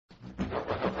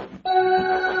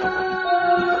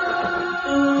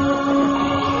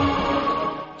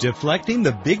deflecting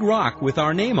the big rock with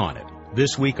our name on it.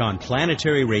 This week on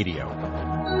Planetary Radio.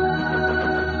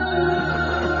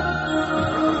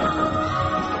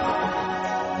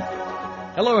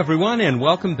 Hello, everyone, and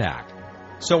welcome back.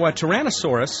 So a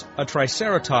Tyrannosaurus, a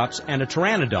Triceratops, and a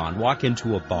Pteranodon walk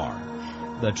into a bar.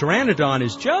 The Pteranodon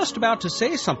is just about to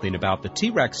say something about the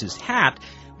T-Rex's hat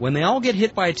when they all get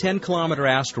hit by a 10-kilometer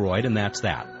asteroid, and that's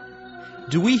that.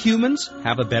 Do we humans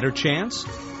have a better chance?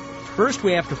 First,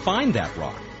 we have to find that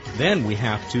rock. Then we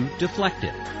have to deflect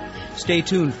it. Stay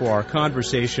tuned for our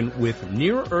conversation with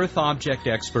near-Earth object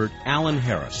expert Alan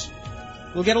Harris.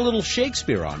 We'll get a little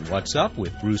Shakespeare on What's Up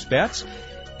with Bruce Betts.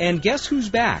 And guess who's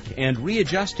back and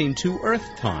readjusting to Earth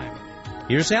time?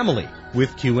 Here's Emily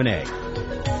with Q&A.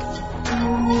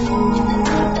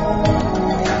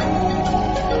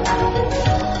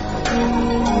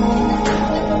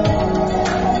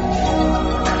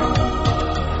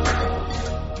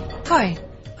 Hi,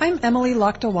 I'm Emily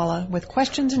Lakdawalla with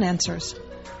Questions and Answers.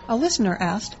 A listener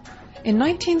asked, in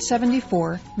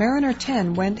 1974, Mariner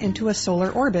 10 went into a solar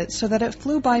orbit so that it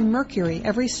flew by Mercury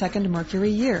every second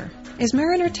Mercury year. Is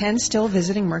Mariner 10 still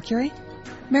visiting Mercury?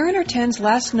 Mariner 10's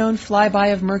last known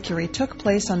flyby of Mercury took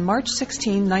place on March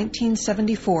 16,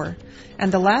 1974,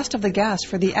 and the last of the gas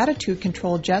for the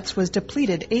attitude-controlled jets was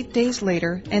depleted 8 days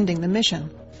later, ending the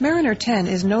mission. Mariner 10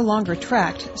 is no longer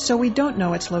tracked, so we don't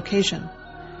know its location.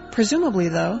 Presumably,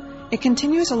 though, it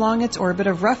continues along its orbit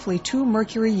of roughly 2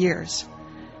 Mercury years.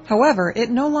 However, it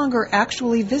no longer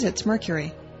actually visits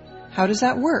Mercury. How does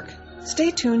that work?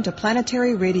 Stay tuned to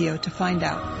Planetary Radio to find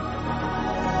out.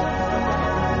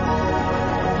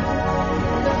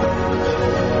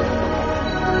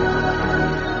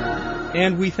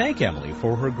 And we thank Emily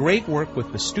for her great work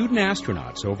with the student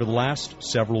astronauts over the last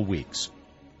several weeks.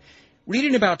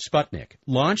 Reading about Sputnik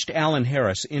launched Alan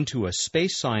Harris into a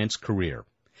space science career.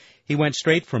 He went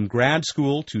straight from grad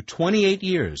school to 28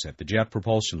 years at the Jet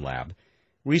Propulsion Lab.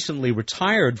 Recently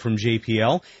retired from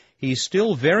JPL, he's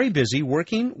still very busy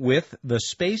working with the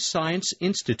Space Science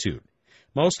Institute,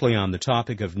 mostly on the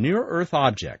topic of near-Earth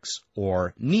objects,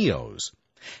 or NEOs.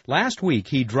 Last week,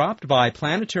 he dropped by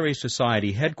Planetary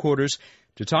Society headquarters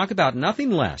to talk about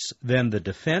nothing less than the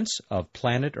defense of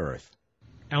planet Earth.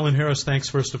 Alan Harris, thanks,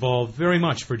 first of all, very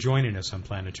much for joining us on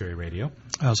Planetary Radio.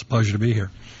 It's a pleasure to be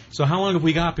here. So how long have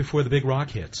we got before the big rock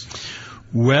hits?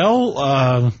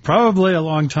 Well, probably a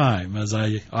long time. As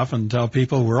I often tell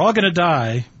people, we're all going to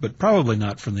die, but probably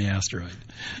not from the asteroid.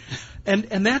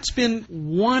 And that's been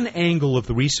one angle of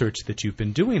the research that you've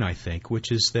been doing, I think,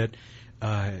 which is that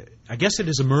I guess it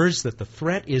has emerged that the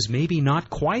threat is maybe not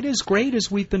quite as great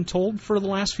as we've been told for the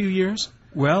last few years?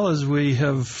 Well, as we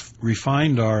have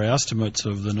refined our estimates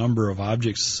of the number of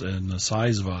objects and the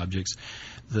size of objects,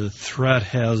 the threat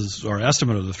has, or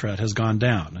estimate of the threat has gone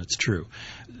down. It's true.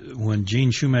 When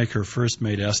Gene Shoemaker first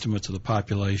made estimates of the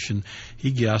population,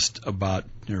 he guessed about,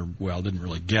 didn't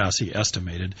really guess, he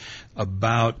estimated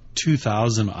about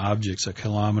 2,000 objects a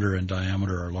kilometer in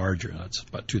diameter or larger. That's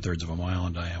about 2/3 of a mile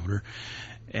in diameter.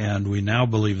 And we now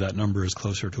believe that number is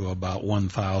closer to about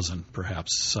 1,000,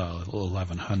 perhaps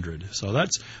 1,100. So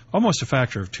that's almost a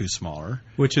factor of 2 smaller.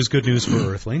 Which is good news for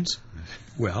Earthlings.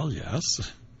 Well, yes.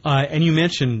 And you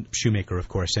mentioned Shoemaker, of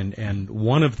course, and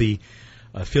one of the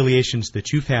affiliations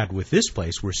that you've had with this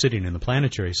place, we're sitting in the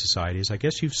Planetary Society, is I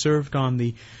guess you've served on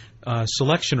the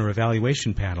selection or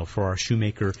evaluation panel for our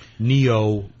Shoemaker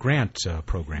NEO grant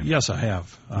program. Yes, I have,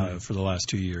 for the last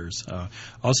 2 years.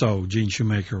 Also, Gene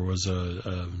Shoemaker was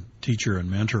a teacher and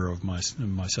mentor of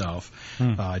myself.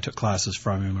 I took classes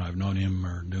from him, and I've known him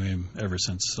or knew him ever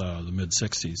since the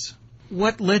mid-'60s.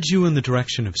 What led you in the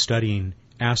direction of studying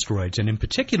asteroids, and in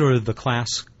particular the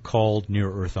class called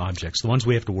near-Earth objects, the ones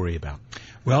we have to worry about?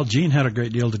 Well, Gene had a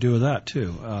great deal to do with that,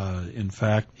 too. In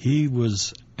fact, he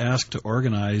was asked to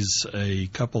organize a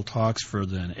couple talks for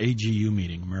the AGU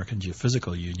meeting, American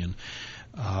Geophysical Union,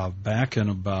 back in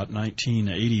about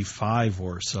 1985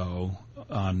 or so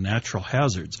on natural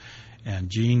hazards. And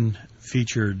Gene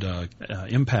featured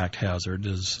impact hazard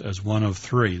as one of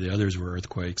 3. The others were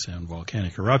earthquakes and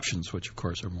volcanic eruptions, which, of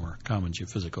course, are more common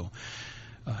geophysical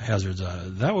hazards.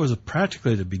 That was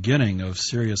practically the beginning of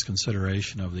serious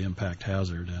consideration of the impact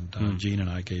hazard, and Gene and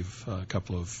I gave a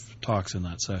couple of talks in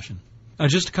that session.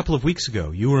 Just a couple of weeks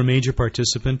ago, you were a major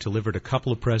participant, delivered a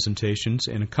couple of presentations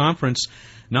in a conference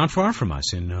not far from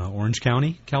us in Orange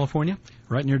County, California.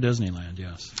 Right near Disneyland,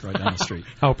 yes, right down the street.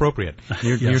 How appropriate,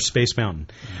 near Space Mountain.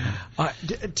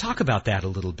 Talk about that a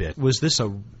little bit. Was this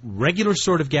a regular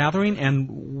sort of gathering, and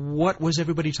what was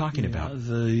everybody talking about?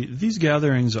 These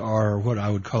gatherings are what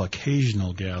I would call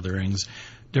occasional gatherings.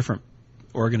 Different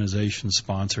organizations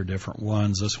sponsor different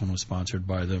ones. This one was sponsored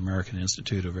by the American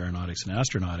Institute of Aeronautics and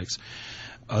Astronautics.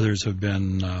 Others have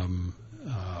been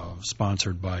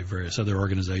sponsored by various other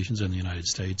organizations in the United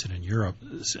States and in Europe.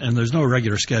 And there's no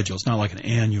regular schedule. It's not like an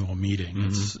annual meeting. Mm-hmm.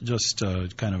 It's just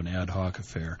kind of an ad hoc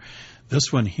affair.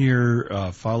 This one here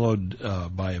followed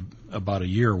by about a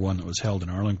year one that was held in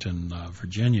Arlington,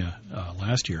 Virginia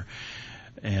last year,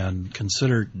 and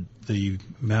considered the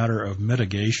matter of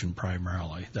mitigation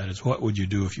primarily. That is, what would you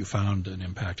do if you found an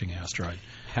impacting asteroid?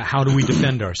 How do we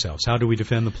defend ourselves? How do we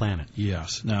defend the planet?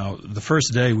 Yes. Now, the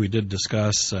first day we did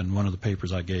discuss, and one of the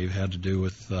papers I gave had to do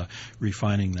with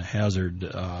refining the hazard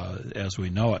as we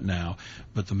know it now.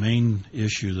 But the main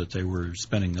issue that they were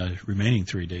spending the remaining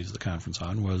 3 days of the conference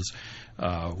on was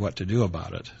what to do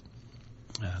about it.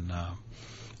 And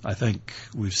I think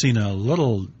we've seen a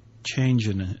little change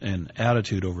in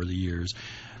attitude over the years.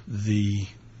 The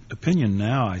opinion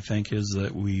now, I think, is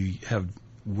that we have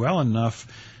well enough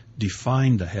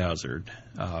defined the hazard.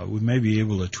 We may be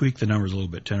able to tweak the numbers a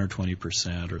little bit, 10 or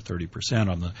 20% or 30%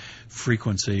 on the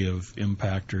frequency of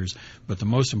impactors, but the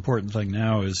most important thing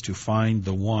now is to find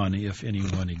the one, if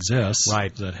anyone exists,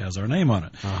 right, that has our name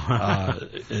on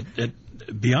it.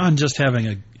 Beyond just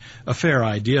having a fair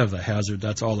idea of the hazard,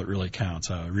 that's all that really counts.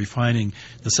 Refining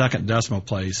the second decimal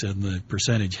place in the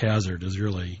percentage hazard is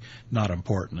really not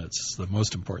important. It's the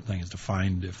most important thing is to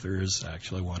find if there is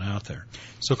actually one out there.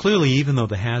 So clearly, even though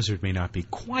the hazard may not be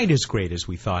quite as great as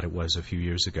we thought it was a few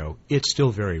years ago, it's still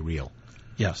very real.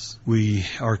 Yes.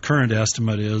 Our current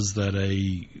estimate is that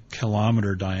a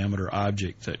kilometer diameter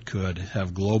object that could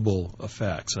have global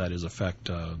effects, that is,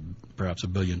 affect perhaps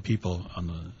 1 billion people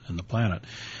on the planet,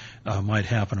 might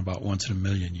happen about once in a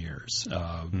million years.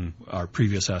 Our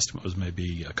previous estimate was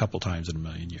maybe a couple times in a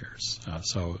million years.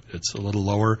 So it's a little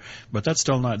lower, but that's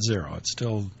still not zero.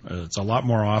 It's a lot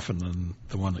more often than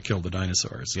the one that killed the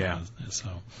dinosaurs. Yeah. So.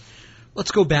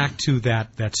 Let's go back to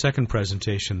that second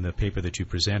presentation, the paper that you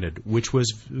presented, which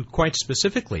was quite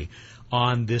specifically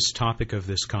on this topic of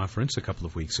this conference a couple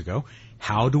of weeks ago.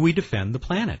 How do we defend the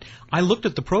planet? I looked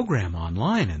at the program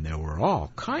online, and there were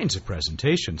all kinds of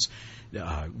presentations.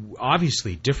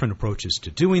 Obviously, different approaches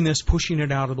to doing this, pushing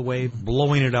it out of the way,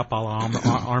 blowing it up a la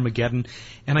Armageddon.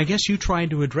 And I guess you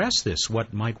tried to address this,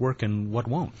 what might work and what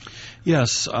won't.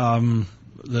 Yes.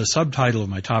 The subtitle of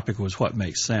my topic was What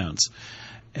Makes Sense?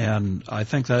 And I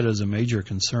think that is a major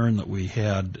concern that we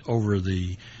had over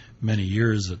the many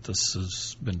years that this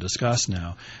has been discussed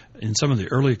now. In some of the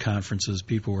early conferences,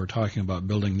 people were talking about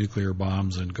building nuclear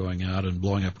bombs and going out and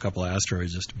blowing up a couple of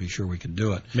asteroids just to be sure we could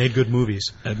do it. Made good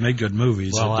movies. It made good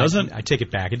movies. Well, I take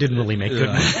it back. It didn't really make good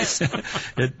movies.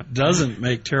 It doesn't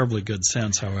make terribly good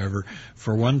sense, however.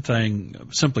 For one thing,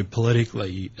 simply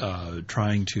politically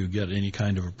trying to get any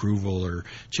kind of approval or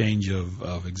change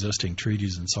of existing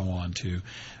treaties and so on to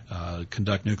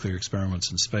conduct nuclear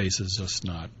experiments in space is just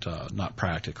not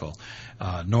practical,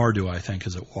 nor do I think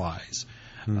is it wise.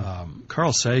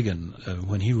 Carl Sagan,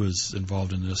 when he was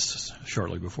involved in this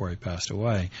shortly before he passed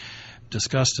away,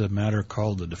 discussed a matter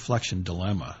called the deflection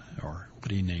dilemma, or what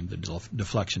he named the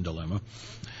deflection dilemma.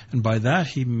 And by that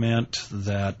he meant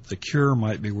that the cure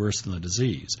might be worse than the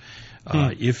disease.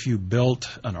 If you built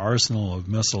an arsenal of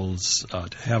missiles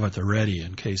to have at the ready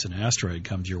in case an asteroid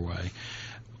comes your way,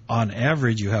 on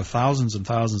average, you have thousands and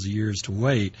thousands of years to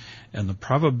wait, and the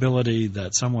probability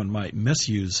that someone might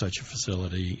misuse such a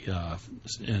facility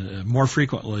more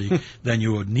frequently than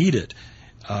you would need it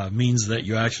means that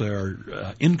you actually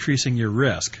are increasing your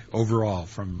risk overall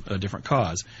from a different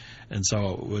cause. And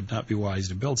so it would not be wise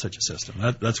to build such a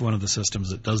system. That's one of the systems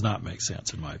that does not make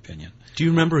sense, in my opinion. Do you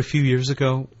remember a few years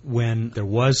ago when there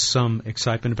was some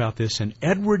excitement about this, and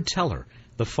Edward Teller,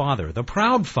 the father, the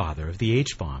proud father of the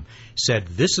H-bomb, said,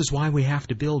 this is why we have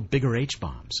to build bigger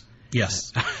H-bombs?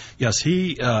 Yes. Yes,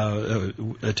 he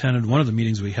attended one of the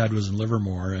meetings we had was in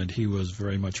Livermore, and he was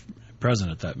very much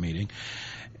present at that meeting.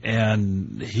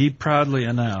 And he proudly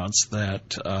announced that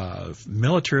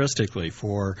militaristically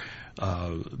for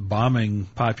bombing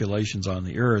populations on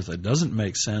the Earth, it doesn't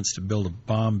make sense to build a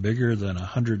bomb bigger than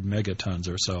 100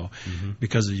 megatons or so,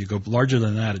 because if you go larger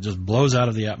than that, it just blows out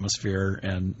of the atmosphere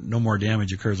and no more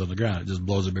damage occurs on the ground. It just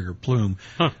blows a bigger plume,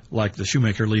 like the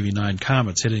Shoemaker Levy 9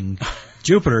 comets hitting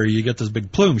Jupiter. You get this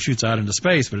big plume shoots out into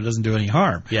space, but it doesn't do any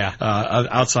harm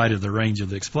outside of the range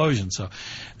of the explosion. So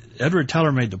Edward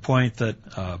Teller made the point that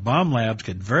bomb labs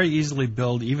could very easily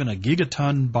build even a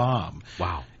gigaton bomb.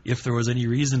 Wow. If there was any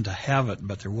reason to have it,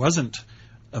 but there wasn't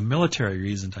a military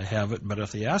reason to have it, but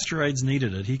if the asteroids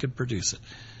needed it, he could produce it.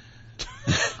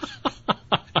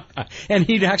 And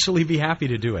he'd actually be happy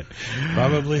to do it.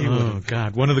 Probably he would. Oh,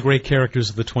 God. One of the great characters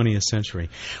of the 20th century.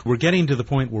 We're getting to the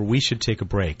point where we should take a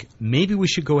break. Maybe we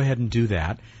should go ahead and do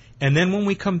that. And then when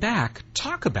we come back,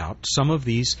 talk about some of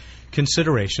these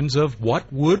considerations of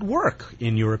what would work,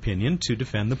 in your opinion, to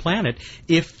defend the planet,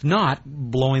 if not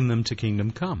blowing them to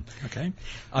kingdom come. Okay.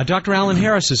 Dr. Alan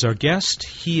Harris is our guest.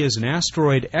 He is an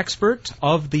asteroid expert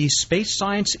of the Space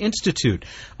Science Institute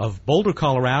of Boulder,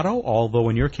 Colorado, although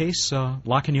in your case,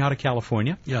 La Cañada,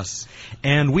 California. Yes.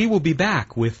 And we will be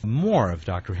back with more of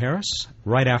Dr. Harris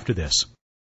right after this.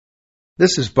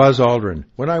 This is Buzz Aldrin.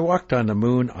 When I walked on the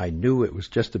moon, I knew it was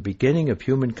just the beginning of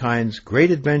humankind's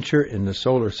great adventure in the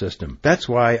solar system. That's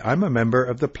why I'm a member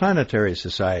of the Planetary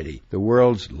Society, the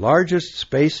world's largest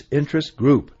space interest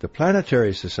group. The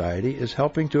Planetary Society is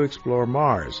helping to explore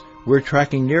Mars. We're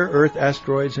tracking near-Earth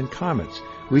asteroids and comets.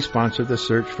 We sponsor the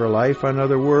search for life on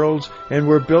other worlds, and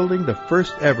we're building the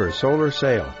first-ever solar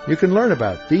sail. You can learn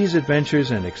about these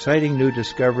adventures and exciting new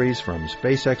discoveries from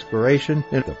space exploration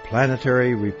in the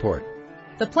Planetary Report.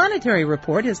 The Planetary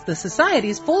Report is the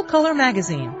Society's full-color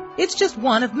magazine. It's just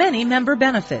one of many member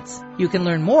benefits. You can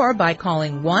learn more by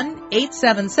calling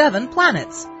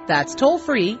 1-877-PLANETS. That's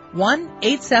toll-free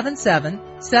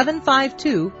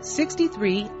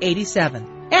 1-877-752-6387.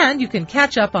 And you can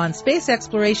catch up on space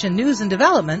exploration news and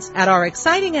developments at our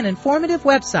exciting and informative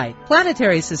website,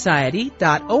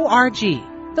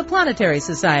 planetarySociety.org. The Planetary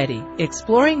Society,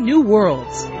 exploring new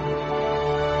worlds.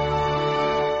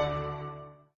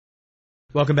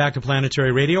 Welcome back to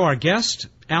Planetary Radio. Our guest,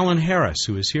 Alan Harris,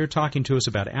 who is here talking to us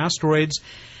about asteroids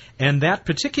and that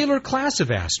particular class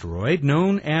of asteroid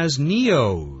known as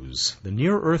NEOs, the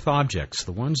near-Earth objects,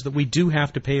 the ones that we do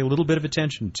have to pay a little bit of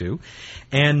attention to,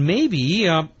 and maybe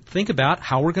think about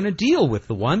how we're going to deal with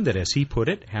the one that, as he put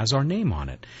it, has our name on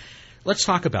it. Let's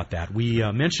talk about that. We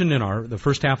mentioned in the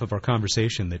first half of our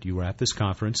conversation that you were at this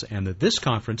conference, and that this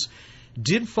conference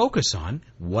did focus on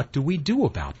what do we do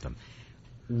about them.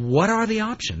 What are the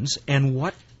options, and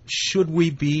what should we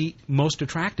be most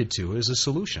attracted to as a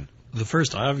solution? The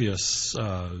first obvious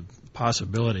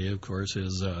possibility, of course,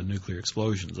 is nuclear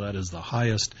explosions. That is the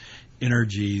highest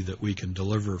energy that we can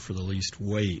deliver for the least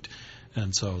weight.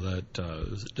 And so that,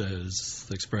 as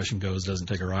the expression goes, doesn't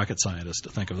take a rocket scientist to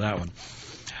think of that one.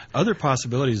 Other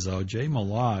possibilities, though, Jay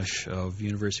Milosh of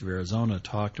University of Arizona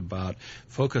talked about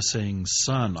focusing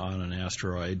sun on an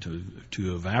asteroid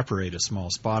to evaporate a small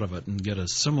spot of it and get a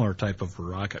similar type of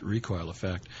rocket recoil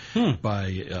effect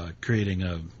by creating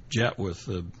a jet with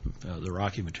the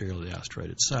rocky material of the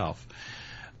asteroid itself.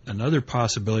 Another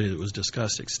possibility that was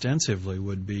discussed extensively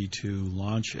would be to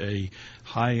launch a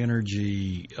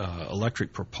high-energy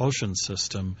electric propulsion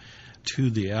system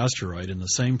to the asteroid, and the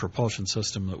same propulsion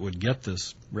system that would get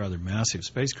this rather massive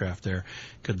spacecraft there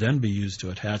could then be used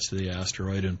to attach to the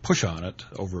asteroid and push on it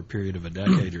over a period of a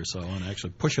decade or so and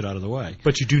actually push it out of the way.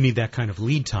 But you do need that kind of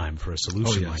lead time for a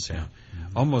solution like that. Yeah.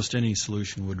 Almost any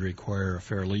solution would require a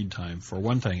fair lead time. For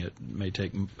one thing, it may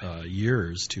take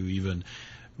years to even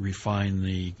refine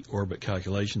the orbit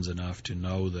calculations enough to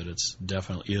know that it's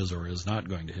definitely is or is not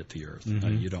going to hit the Earth.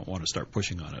 You don't want to start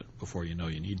pushing on it before you know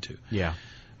you need to. Yeah.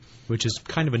 Which is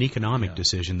kind of an economic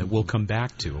decision that we'll come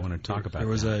back to. I want to talk about that. There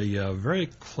was a very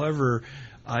clever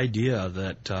idea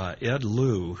that Ed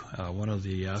Lu, one of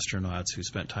the astronauts who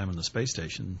spent time on the space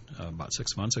station about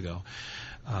 6 months ago,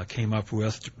 came up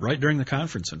with right during the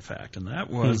conference, in fact, and that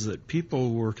was that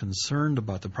people were concerned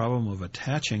about the problem of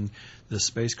attaching the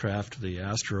spacecraft to the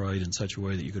asteroid in such a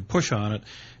way that you could push on it,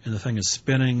 and the thing is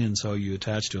spinning, and so you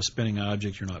attach to a spinning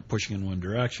object, you're not pushing in one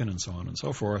direction, and so on and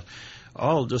so forth.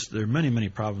 There are many, many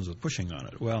problems with pushing on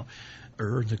it. Well,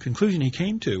 the conclusion he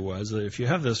came to was that if you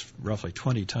have this roughly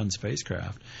 20-ton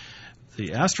spacecraft,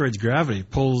 the asteroid's gravity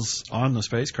pulls on the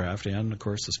spacecraft, and, of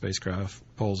course, the spacecraft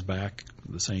pulls back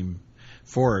the same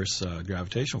force,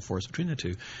 gravitational force between the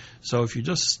two. So if you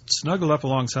just snuggle up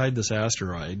alongside this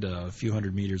asteroid a few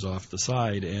hundred meters off the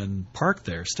side and park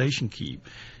there, station keep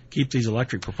these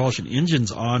electric propulsion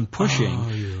engines on pushing.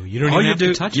 You don't even have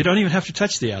to touch it. You don't even have to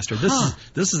touch the asteroid.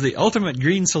 This is the ultimate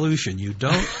green solution. You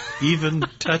don't even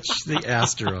touch the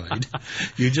asteroid.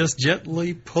 You just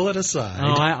gently pull it aside.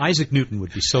 Isaac Newton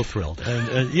would be so thrilled.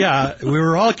 And yeah, we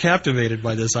were all captivated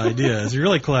by this idea. It's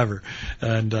really clever.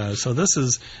 And so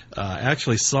this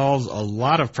actually solves a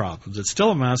lot of problems. It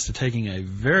still amounts to taking a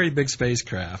very big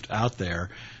spacecraft out there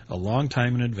a long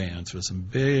time in advance with some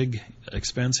big,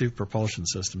 expensive propulsion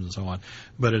systems and so on,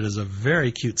 but it is a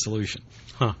very cute solution.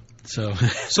 So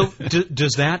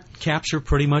does that capture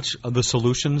pretty much the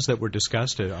solutions that were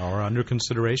discussed or under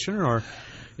consideration, or?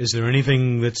 Is there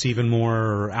anything that's even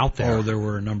more out there? Oh, there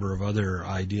were a number of other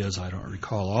ideas. I don't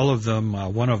recall all of them.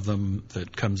 One of them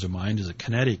that comes to mind is a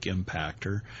kinetic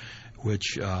impactor,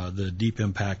 which the Deep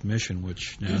Impact mission,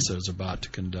 which NASA is about to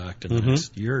conduct in the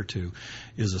next year or two,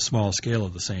 is a small scale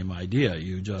of the same idea.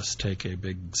 You just take a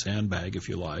big sandbag, if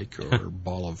you like, or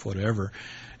ball of whatever,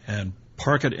 and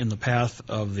park it in the path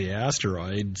of the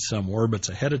asteroid some orbits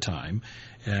ahead of time,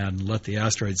 and let the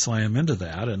asteroid slam into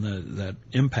that, and that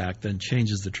impact then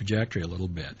changes the trajectory a little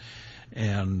bit.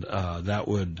 And that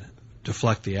would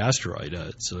deflect the asteroid.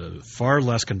 It's far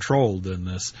less controlled than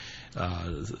this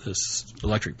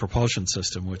electric propulsion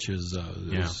system, which is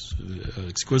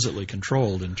exquisitely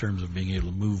controlled in terms of being able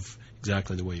to move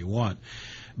exactly the way you want.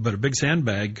 But a big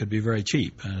sandbag could be very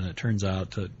cheap, and it turns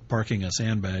out that parking a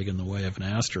sandbag in the way of an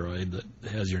asteroid that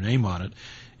has your name on it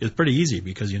is pretty easy,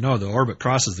 because you know the orbit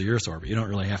crosses the Earth's orbit. You don't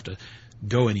really have to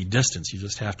go any distance. You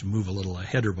just have to move a little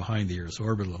ahead or behind the Earth's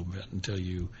orbit a little bit until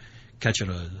you catch it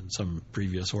in some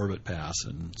previous orbit pass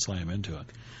and slam into it.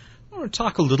 I want to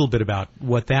talk a little bit about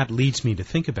what that leads me to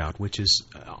think about, which is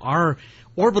our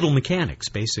orbital mechanics,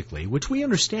 basically, which we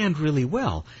understand really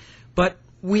well. But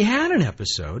we had an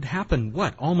episode happen,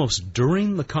 almost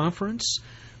during the conference,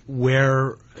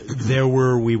 where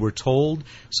we were told,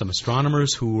 some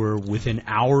astronomers who were within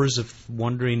hours of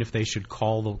wondering if they should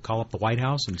call up the White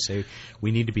House and say,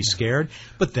 we need to be scared.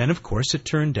 But then, of course, it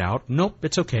turned out, nope,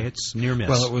 it's okay, it's near miss.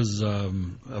 Well, it was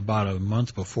about a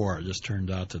month before. It just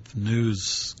turned out that the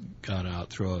news got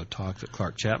out through a talk that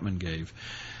Clark Chapman gave.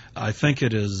 I think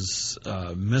it is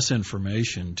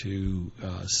misinformation to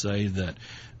say that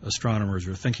astronomers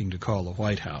are thinking to call the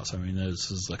White House. I mean,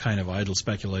 this is the kind of idle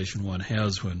speculation one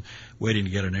has when waiting to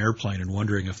get an airplane and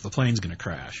wondering if the plane's going to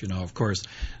crash. Of course,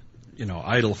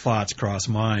 idle thoughts cross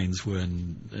minds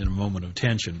when in a moment of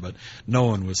tension, but no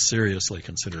one was seriously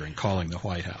considering calling the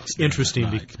White House.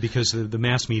 Interesting, because the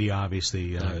mass media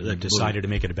obviously they decided to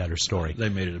make it a better story.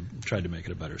 They tried to make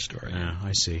it a better story. Yeah,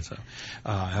 I see. So,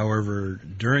 however,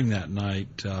 during that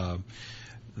night,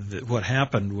 what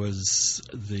happened was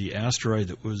the asteroid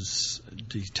that was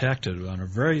detected on a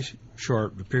very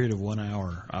short period of 1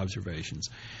 hour observations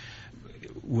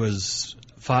was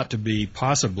thought to be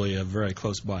possibly a very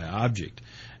close-by object.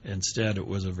 Instead, it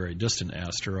was a very distant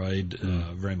asteroid,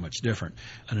 very much different.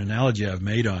 An analogy I've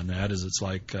made on that is it's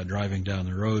like driving down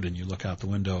the road and you look out the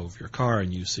window of your car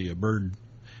and you see a bird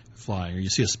flying, or you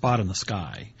see a spot in the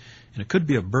sky. And it could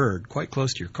be a bird quite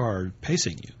close to your car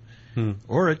pacing you.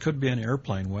 Or it could be an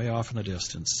airplane way off in the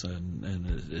distance,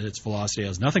 and its velocity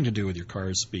has nothing to do with your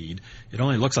car's speed. It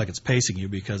only looks like it's pacing you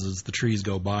because as the trees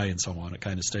go by and so on, it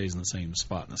kind of stays in the same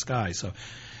spot in the sky. So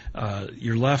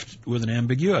you're left with an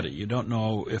ambiguity. You don't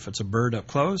know if it's a bird up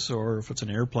close or if it's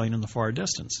an airplane in the far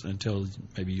distance until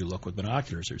maybe you look with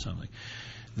binoculars or something.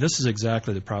 This is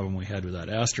exactly the problem we had with that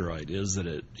asteroid, is that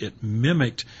it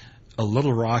mimicked a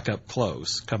little rock up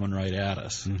close coming right at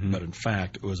us, but in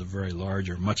fact it was a very large,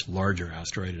 or much larger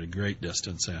asteroid at a great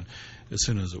distance, and as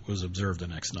soon as it was observed the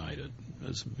next night it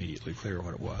was immediately clear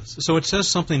what it was. So it says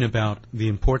something about the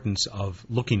importance of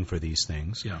looking for these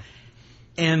things. Yeah.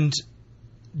 And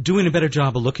doing a better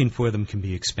job of looking for them can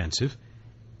be expensive.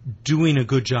 Doing a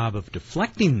good job of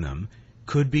deflecting them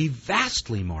could be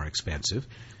vastly more expensive.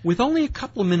 With only a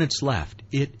couple of minutes left,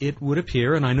 it would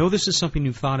appear, and I know this is something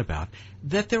you've thought about,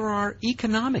 that there are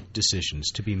economic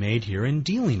decisions to be made here in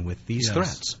dealing with these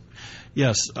threats.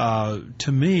 Yes.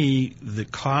 To me, the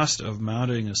cost of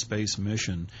mounting a space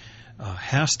mission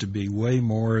has to be way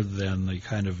more than the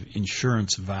kind of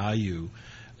insurance value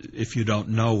if you don't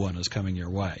know one is coming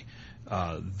your way.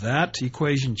 That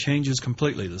equation changes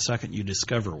completely the second you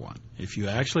discover one. If you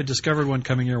actually discovered one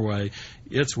coming your way,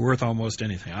 it's worth almost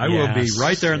anything. I will be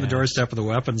right there on the doorstep of the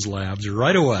weapons labs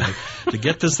right away to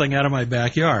get this thing out of my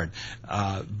backyard.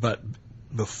 But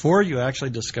before you actually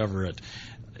discover it,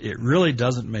 it really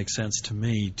doesn't make sense to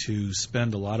me to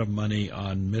spend a lot of money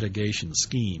on mitigation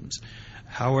schemes.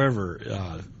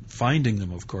 However, finding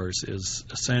them, of course, is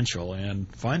essential, and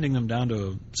finding them down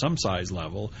to some size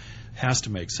level has to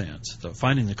make sense. So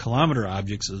finding the kilometer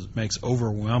objects makes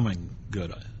overwhelming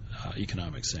good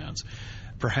economic sense.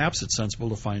 Perhaps it's sensible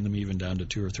to find them even down to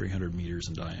 200 or 300 meters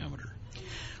in diameter.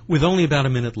 With only about a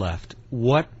minute left,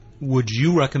 what would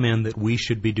you recommend that we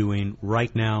should be doing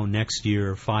right now, next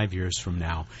year, 5 years from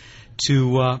now,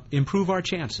 to improve our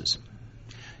chances?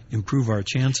 improve our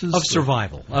chances of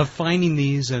survival, of finding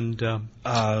these. And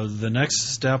the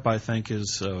next step, I think,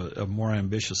 is a more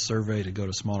ambitious survey to go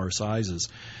to smaller sizes.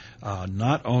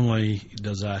 Not only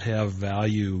does that have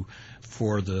value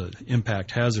for the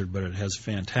impact hazard, but it has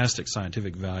fantastic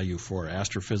scientific value for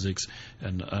astrophysics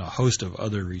and a host of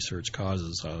other research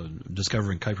causes,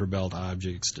 discovering Kuiper Belt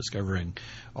objects, discovering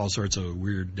all sorts of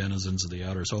weird denizens of the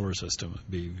outer solar system. It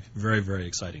would be very, very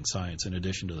exciting science in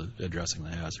addition to addressing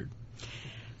the hazard.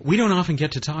 We don't often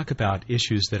get to talk about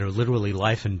issues that are literally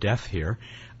life and death here,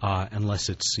 unless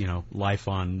it's, life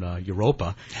on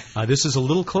Europa. This is a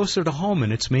little closer to home,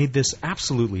 and it's made this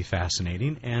absolutely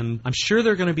fascinating, and I'm sure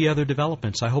there are going to be other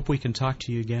developments. I hope we can talk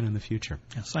to you again in the future.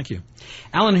 Yes, thank you.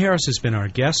 Alan Harris has been our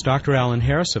guest, Dr. Alan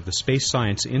Harris of the Space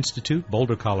Science Institute,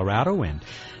 Boulder, Colorado, and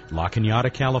La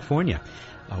Cañada, California.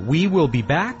 We will be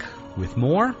back with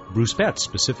more, Bruce Betts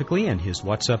specifically, and his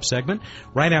What's Up segment,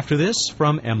 right after this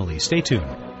from Emily. Stay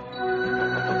tuned.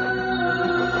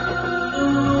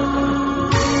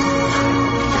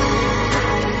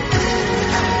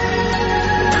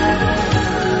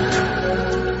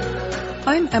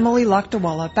 I'm Emily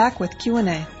Lakdawalla, back with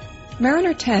Q&A.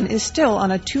 Mariner 10 is still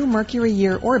on a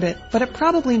 2-Mercury-year orbit, but it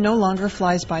probably no longer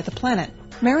flies by the planet.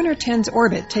 Mariner 10's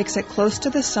orbit takes it close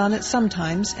to the Sun at some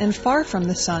times and far from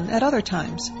the Sun at other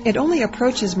times. It only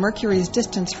approaches Mercury's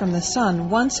distance from the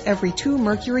Sun once every 2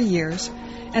 Mercury years,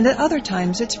 and at other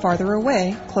times it's farther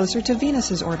away, closer to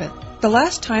Venus's orbit. The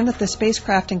last time that the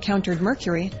spacecraft encountered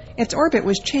Mercury, its orbit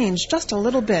was changed just a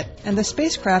little bit, and the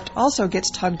spacecraft also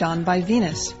gets tugged on by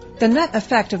Venus. The net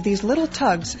effect of these little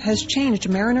tugs has changed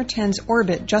Mariner 10's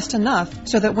orbit just enough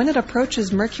so that when it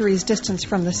approaches Mercury's distance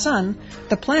from the Sun,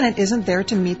 the planet isn't there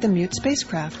to meet the mute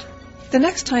spacecraft. The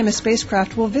next time a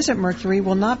spacecraft will visit Mercury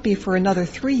will not be for another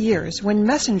 3 years, when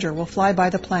Messenger will fly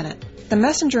by the planet. The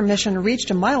Messenger mission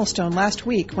reached a milestone last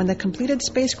week when the completed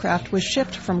spacecraft was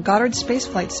shipped from Goddard Space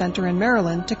Flight Center in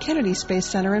Maryland to Kennedy Space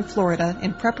Center in Florida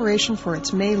in preparation for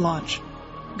its May launch.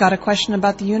 Got a question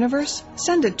about the universe?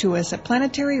 Send it to us at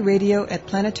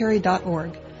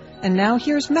planetaryradio@planetary.org. And now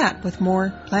here's Matt with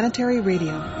more Planetary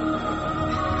Radio.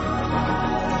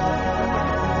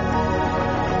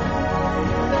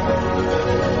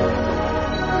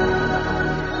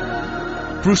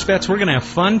 Bruce Betts, we're going to have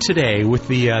fun today with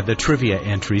the trivia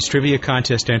entries, trivia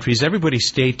contest entries. Everybody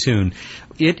stay tuned.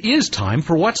 It is time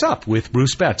for What's Up with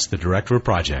Bruce Betts, the Director of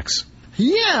Projects.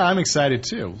 Yeah, I'm excited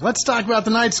too. Let's talk about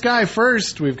the night sky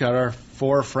first. We've got our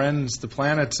 4 friends, the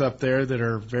planets up there that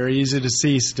are very easy to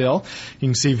see still. You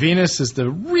can see Venus is the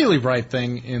really bright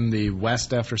thing in the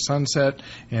west after sunset,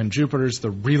 and Jupiter's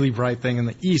the really bright thing in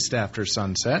the east after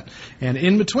sunset. And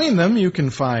in between them, you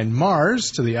can find Mars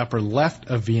to the upper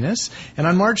left of Venus. And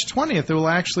on March 20th, it will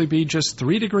actually be just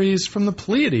 3 degrees from the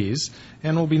Pleiades,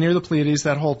 and we'll be near the Pleiades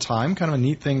that whole time. Kind of a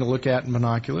neat thing to look at in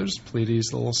binoculars.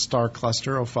 Pleiades, a little star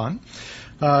cluster, fun.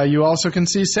 You also can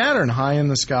see Saturn high in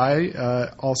the sky,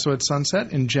 also at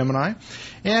sunset in Gemini.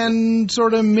 And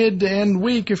sort of mid to end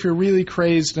week, if you're really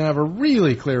crazed and have a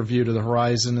really clear view to the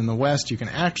horizon in the west, you can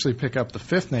actually pick up the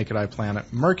 5th naked eye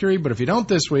planet, Mercury. But if you don't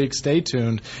this week, stay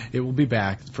tuned. It will be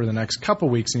back for the next couple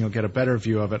weeks, and you'll get a better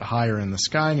view of it higher in the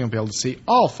sky, and you'll be able to see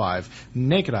all 5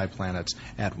 naked eye planets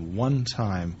at one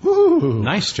time. Woo!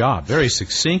 Nice job. Very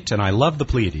succinct, and I love the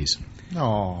Pleiades.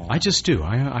 Oh, I just do.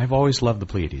 I've always loved the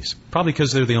Pleiades. Probably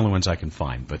because they're the only ones I can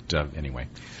find. But anyway,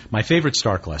 my favorite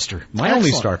star cluster. My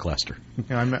only star cluster.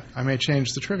 Yeah, I may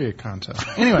change the trivia contest.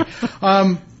 Anyway,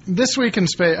 this week in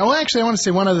space. Oh, actually, I want to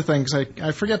say one other thing, because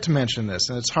I forget to mention this,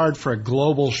 and it's hard for a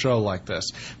global show like this.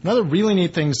 Another really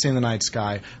neat thing to see in the night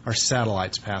sky are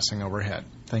satellites passing overhead.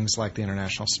 Things like the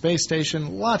International Space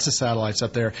Station, lots of satellites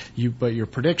up there, but your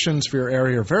predictions for your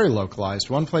area are very localized.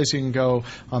 One place you can go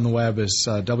on the web is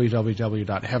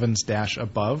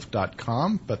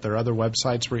www.heavens-above.com, but there are other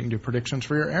websites where you can do predictions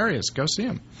for your areas. Go see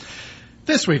them.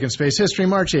 This week in space history,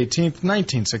 March 18th,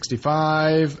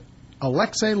 1965,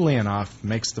 Alexei Leonov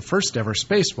makes the first ever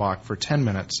spacewalk for 10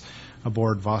 minutes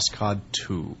aboard Voskhod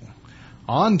 2.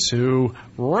 On to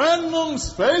Random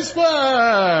Space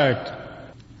Fact!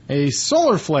 A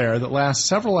solar flare that lasts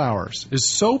several hours is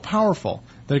so powerful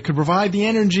that it could provide the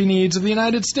energy needs of the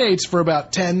United States for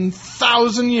about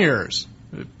 10,000 years.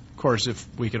 Of course, if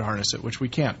we could harness it, which we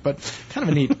can't, but kind of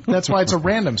a neat. That's why it's a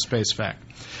random space fact.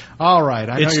 All right.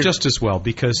 It's just as well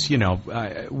because,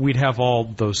 we'd have all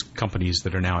those companies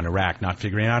that are now in Iraq not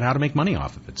figuring out how to make money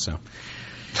off of it. So,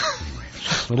 anyway,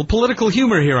 a little political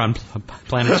humor here on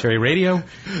Planetary Radio.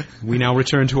 We now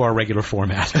return to our regular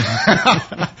format.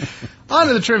 On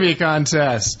to the trivia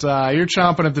contest. You're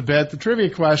chomping at the bit. The trivia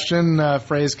question,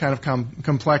 phrased kind of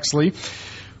complexly.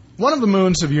 One of the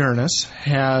moons of Uranus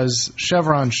has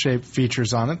chevron-shaped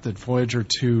features on it that Voyager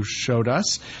 2 showed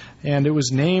us, and it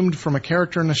was named from a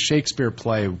character in a Shakespeare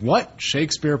play. What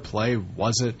Shakespeare play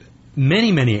was it?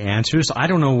 Many, many answers. I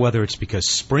don't know whether it's because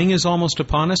spring is almost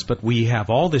upon us, but we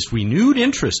have all this renewed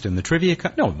interest in the trivia.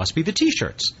 No, it must be the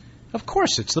T-shirts. Of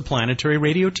course, it's the Planetary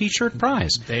Radio T-shirt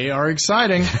prize. They are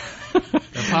exciting.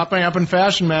 They're popping up in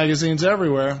fashion magazines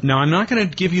everywhere. Now, I'm not going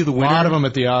to give you the winner. A lot of them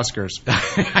at the Oscars.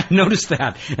 I noticed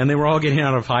that, and they were all getting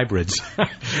out of hybrids.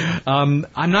 I'm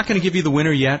not going to give you the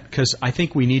winner yet because I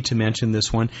think we need to mention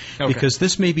this one because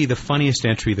this may be the funniest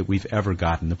entry that we've ever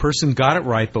gotten. The person got it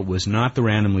right but was not the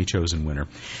randomly chosen winner.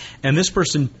 And this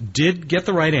person did get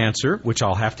the right answer, which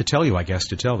I'll have to tell you, I guess,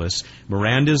 to tell this.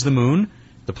 Miranda is the moon.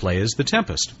 The play is The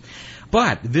Tempest.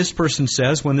 But this person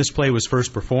says when this play was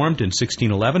first performed in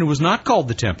 1611, it was not called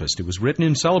The Tempest. It was written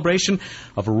in celebration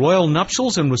of a royal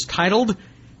nuptials and was titled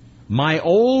My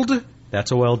Old,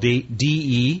 that's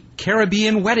O-L-D-E,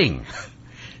 Caribbean Wedding.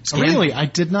 Really? I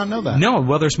did not know that. No,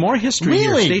 well, there's more history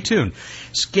here. Stay tuned.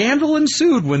 Scandal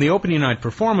ensued when the opening night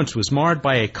performance was marred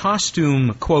by a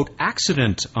costume, quote,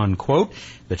 accident, unquote,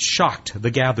 that shocked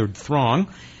the gathered throng.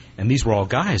 And these were all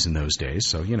guys in those days,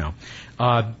 so, you know.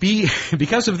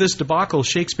 Because of this debacle,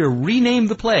 Shakespeare renamed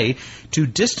the play to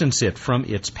distance it from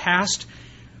its past.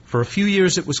 For a few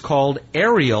years, it was called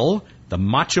Ariel, the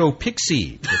Macho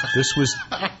Pixie. This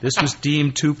was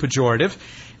deemed too pejorative.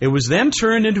 It was then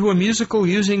turned into a musical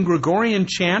using Gregorian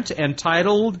chant and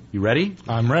titled, you ready?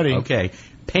 I'm ready. Okay.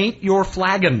 Paint Your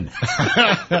Flagon.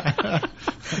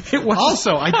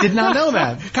 Also, I did not know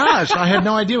that. Gosh, I had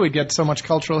no idea we'd get so much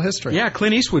cultural history. Yeah,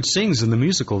 Clint Eastwood sings in the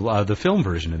musical, the film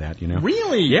version of that, you know.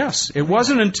 Really? Yes. It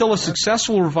wasn't until a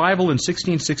successful revival in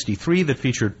 1663 that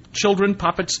featured children,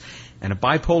 puppets, and a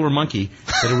bipolar monkey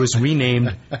that it was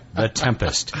renamed The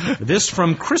Tempest. This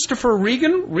from Christopher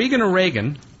Regan. Regan or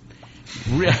Reagan?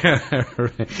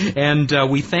 And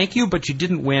we thank you, but you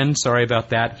didn't win. Sorry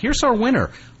about that. Here's our winner.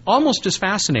 Almost as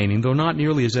fascinating, though not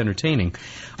nearly as entertaining.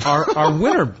 Our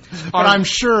winner. But I'm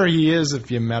sure he is if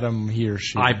you met him, he or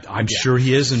she. I'm sure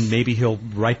he is, and maybe he'll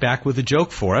write back with a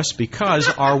joke for us, because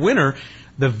our winner,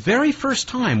 the very first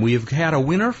time we have had a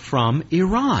winner from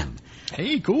Iran.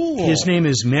 Hey, cool. His name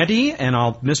is Mehdi, and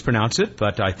I'll mispronounce it,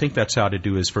 but I think that's how to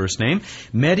do his first name.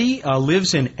 Mehdi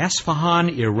lives in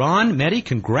Esfahan, Iran. Mehdi,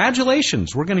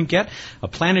 congratulations. We're going to get a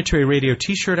Planetary Radio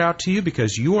T-shirt out to you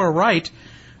because you are right.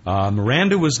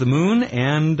 Miranda was the moon,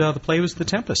 and the play was The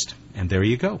Tempest. And there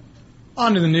you go.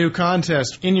 On to the new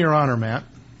contest. In your honor, Matt,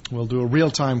 we'll do a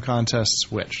real-time contest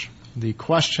switch. The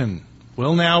question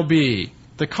will now be,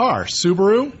 the car,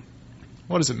 Subaru,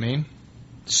 what does it mean?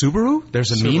 Subaru?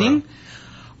 There's a meaning?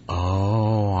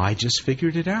 Oh, I just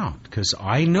figured it out, because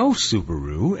I know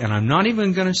Subaru, and I'm not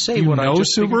even going to say what I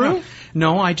just figured out.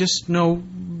 No, I just know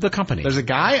the company. There's a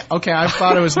guy? Okay, I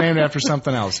thought it was named after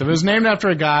something else. If it was named after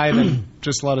a guy, then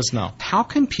just let us know. How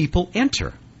can people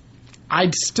enter?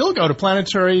 I'd still go to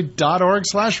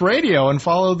planetary.org/radio and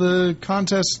follow the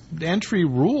contest entry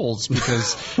rules,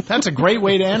 because that's a great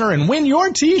way to enter and win your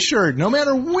T-shirt, no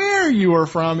matter where you are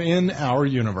from in our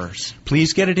universe.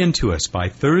 Please get it into us by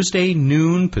Thursday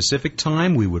noon Pacific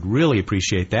time. We would really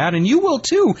appreciate that. And you will,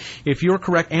 too, if your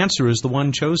correct answer is the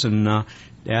one chosen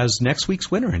as next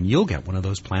week's winner. And you'll get one of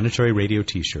those Planetary Radio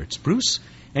T-shirts. Bruce,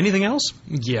 anything else?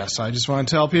 Yes, I just want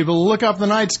to tell people to look up the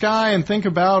night sky and think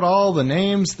about all the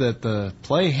names that the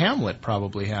play Hamlet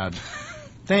probably had.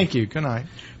 Thank you. Good night.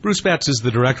 Bruce Betts is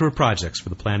the Director of Projects for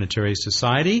the Planetary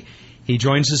Society. He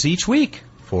joins us each week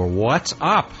for What's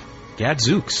Up?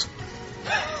 Gadzooks.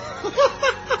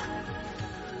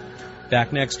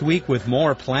 Back next week with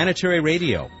more Planetary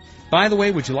Radio. By the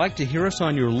way, would you like to hear us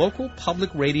on your local public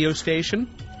radio station?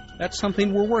 That's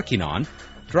something we're working on.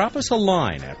 Drop us a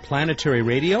line at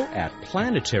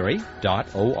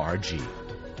planetaryradio@planetary.org.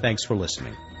 Thanks for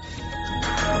listening.